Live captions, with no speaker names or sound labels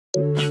Hey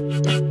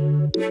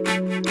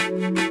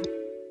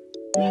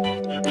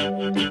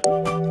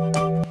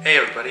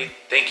everybody,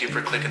 thank you for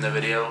clicking the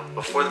video.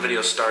 Before the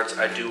video starts,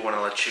 I do want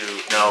to let you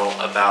know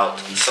about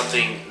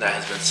something that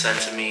has been sent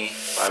to me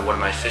by one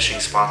of my fishing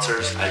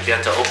sponsors. I've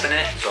yet to open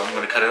it, so I'm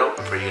going to cut it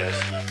open for you guys.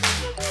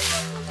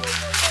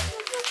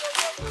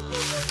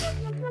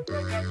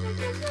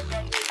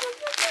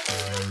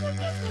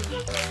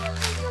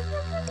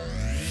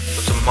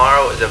 So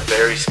tomorrow is a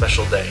very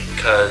special day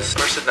because the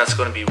person that's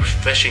going to be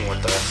fishing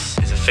with us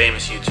is a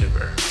famous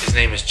YouTuber. His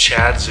name is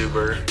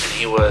Zuber, and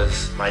he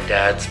was my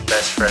dad's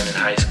best friend in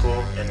high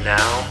school, and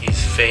now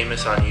he's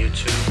famous on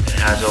YouTube and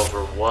has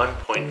over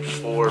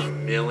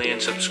 1.4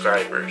 million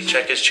subscribers.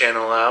 Check his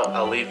channel out.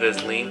 I'll leave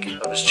his link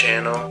of his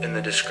channel in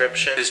the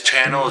description. His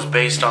channel is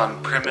based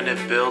on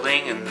primitive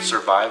building and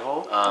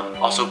survival,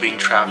 also being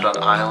trapped on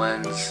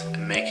islands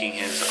and making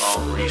his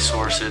own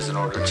resources in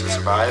order to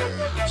survive.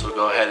 So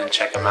go ahead and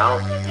check him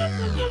out.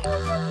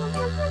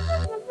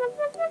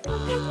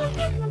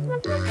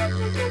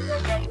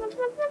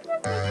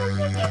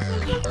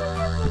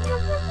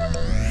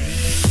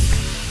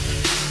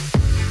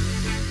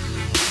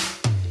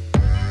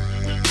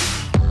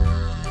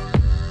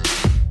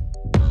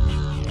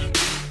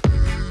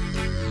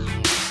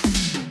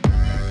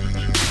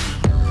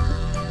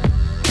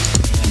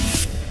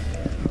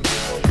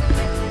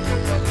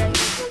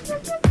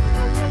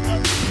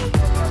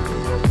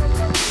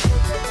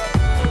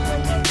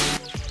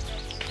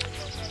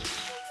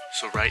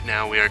 So right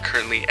now we are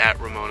currently at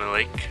Ramona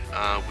Lake.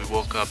 We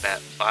woke up at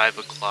 5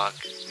 o'clock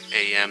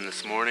a.m.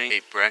 this morning,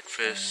 ate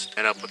breakfast,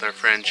 met up with our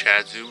friend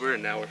Zuber,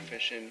 and now we're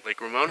fishing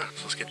Lake Ramona.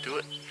 So let's get to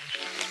it. On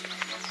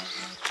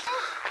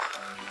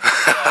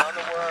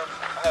the worm.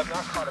 I have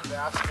not caught a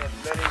bass in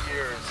many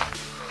years.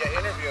 Yeah,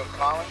 interview him,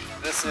 Colin.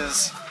 This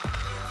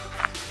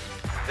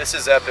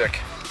is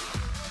epic.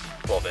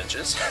 12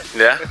 inches.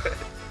 Yeah?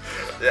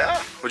 Yeah.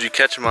 What'd you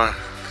catch him on?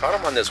 Caught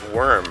him on this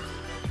worm.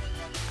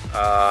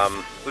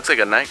 Looks like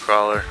a night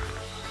crawler,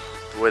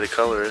 the way the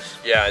color is.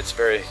 Yeah, it's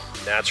very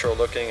natural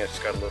looking. It's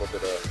got a little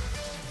bit of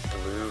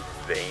blue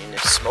vein.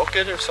 Smoke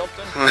it or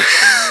something? You want to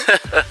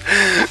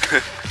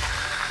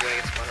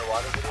get some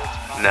underwater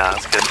videos? Nah,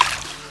 it's good.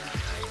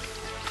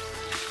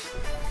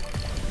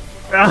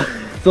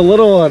 It's a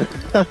little one.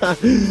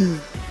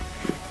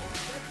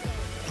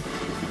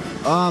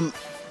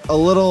 A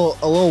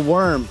little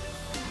worm.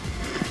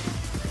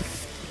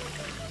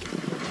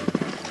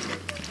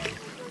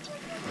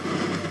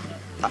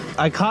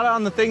 I caught it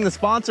on the thing the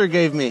sponsor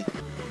gave me.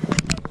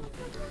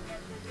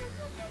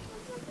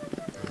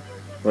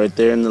 Right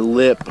there in the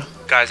lip.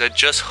 Guys, I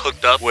just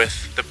hooked up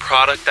with the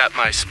product that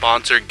my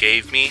sponsor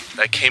gave me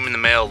that came in the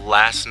mail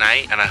last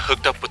night, and I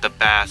hooked up with the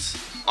bass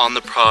on the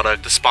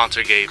product the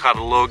sponsor gave. Caught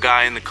a little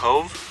guy in the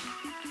cove.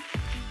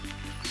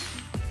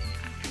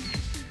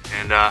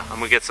 And I'm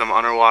gonna get some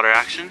underwater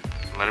action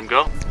and let him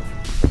go.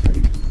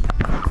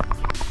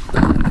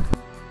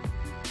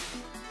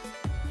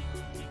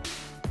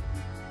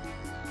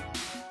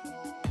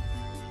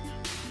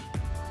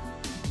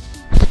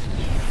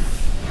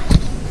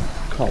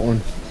 Caught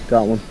one.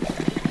 Got one.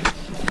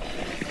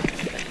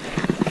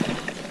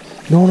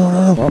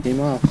 No. Came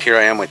off. Here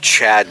I am with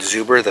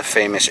Zuber, the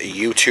famous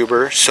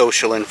YouTuber,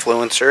 social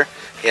influencer.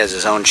 He has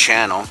his own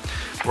channel.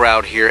 We're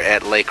out here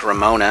at Lake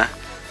Ramona.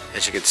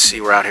 As you can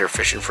see, we're out here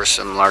fishing for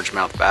some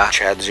largemouth bass.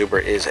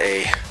 Zuber is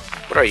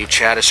what are you,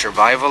 Chad, a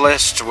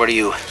survivalist? Or what are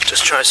you?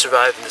 Just trying to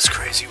survive in this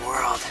crazy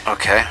world.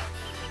 Okay.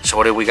 So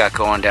what do we got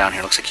going down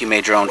here? Looks like you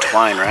made your own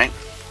twine, right?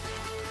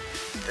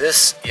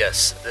 This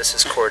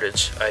is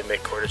cordage. I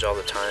make cordage all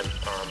the time.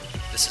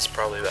 This is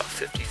probably about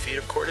 50 feet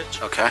of cordage.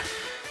 Okay.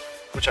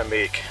 Which I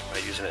make by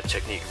using a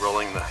technique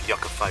rolling the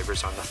yucca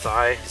fibers on the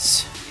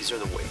thighs. These are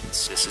the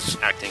weights. This is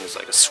acting as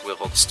like a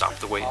swivel to stop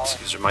the weights.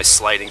 These are my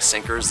sliding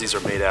sinkers. These are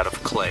made out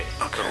of clay.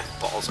 Okay. Little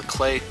balls of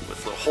clay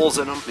with little holes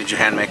in them. Did you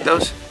hand make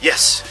those?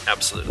 Yes,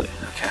 absolutely.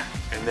 Okay.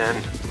 And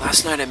then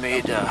last night I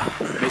made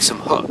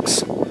some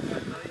hooks.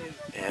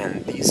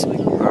 And these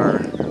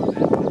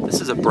this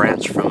is a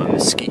branch from a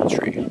mesquite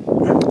tree,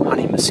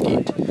 honey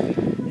mesquite.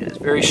 It has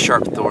very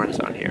sharp thorns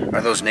on here.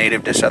 Are those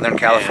native to Southern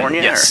California?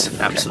 And yes,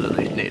 or?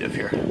 absolutely native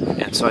here.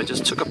 And so I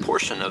just took a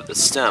portion of the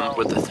stem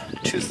with the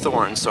two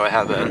thorns, so I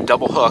have a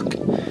double hook,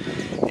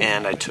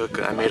 and I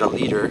made a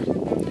leader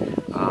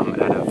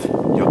out of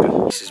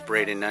yucca. This is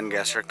Braden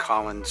Nungesser,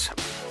 Colin's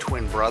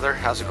twin brother.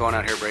 How's it going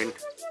out here, Braden?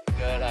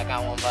 Good, I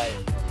got one bite.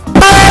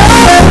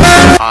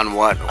 On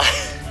what?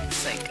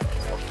 Sink.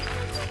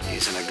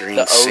 Using a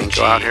green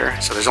Cinco out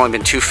here. So there's only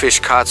been 2 fish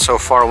caught so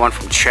far, one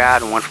from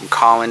Chad and one from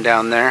Colin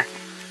down there.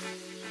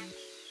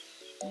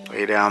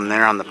 Way down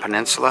there on the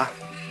peninsula.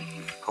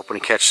 Hoping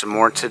to catch some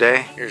more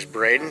today. Here's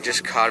Braden,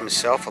 just caught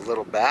himself a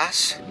little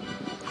bass.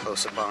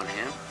 Close up on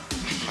him.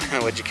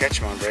 What'd you catch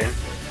him on, Braden?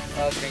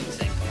 Green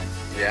Cinco.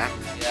 Yeah?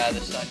 Yeah,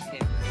 the sun came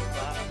through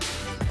that.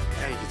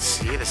 Yeah, you can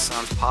see the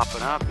sun's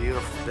popping up.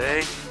 Beautiful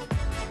day.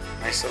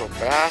 Nice little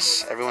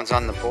bass. Everyone's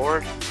on the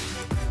board.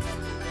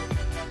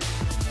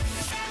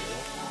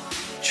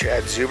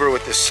 Zuber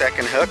with the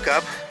second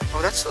hookup.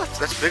 Oh, that's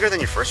bigger than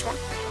your first one?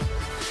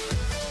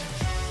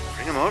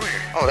 him over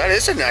here. Oh, that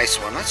is a nice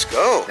one. Let's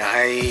go.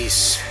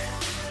 Nice.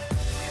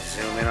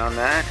 Zoom in on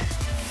that.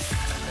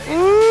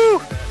 Woo!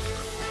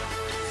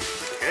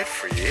 Good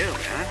for you,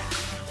 man.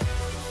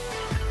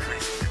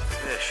 Nice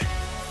fish.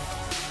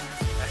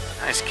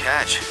 Nice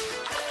catch.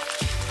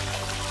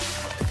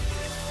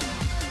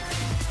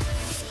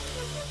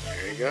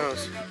 There he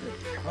goes.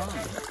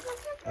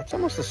 That's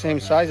almost the same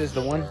size as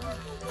the one.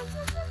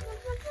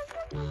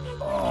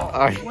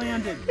 Oh,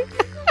 landed.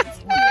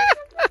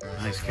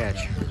 Nice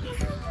catch. Here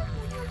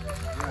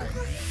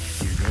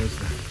goes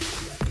the...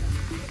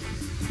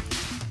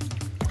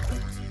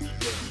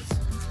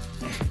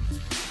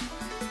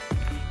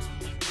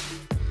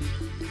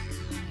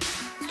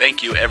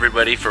 Thank you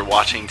everybody for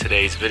watching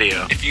today's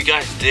video. If you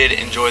guys did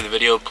enjoy the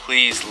video,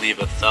 please leave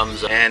a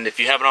thumbs up. And if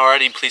you haven't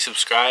already, please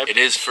subscribe. It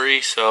is free,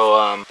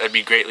 so that'd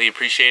be greatly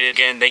appreciated.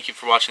 Again, thank you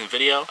for watching the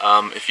video.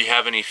 If you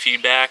have any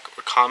feedback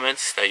or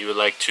comments that you would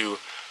like to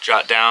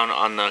jot down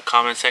on the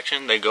comment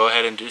section, then go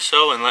ahead and do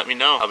so and let me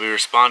know. I'll be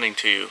responding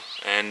to you.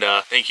 And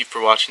thank you for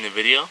watching the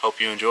video.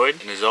 Hope you enjoyed.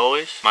 And as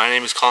always, my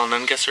name is Colin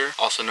Nungesser,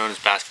 also known as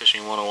Bass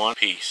Fishing 101.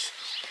 Peace.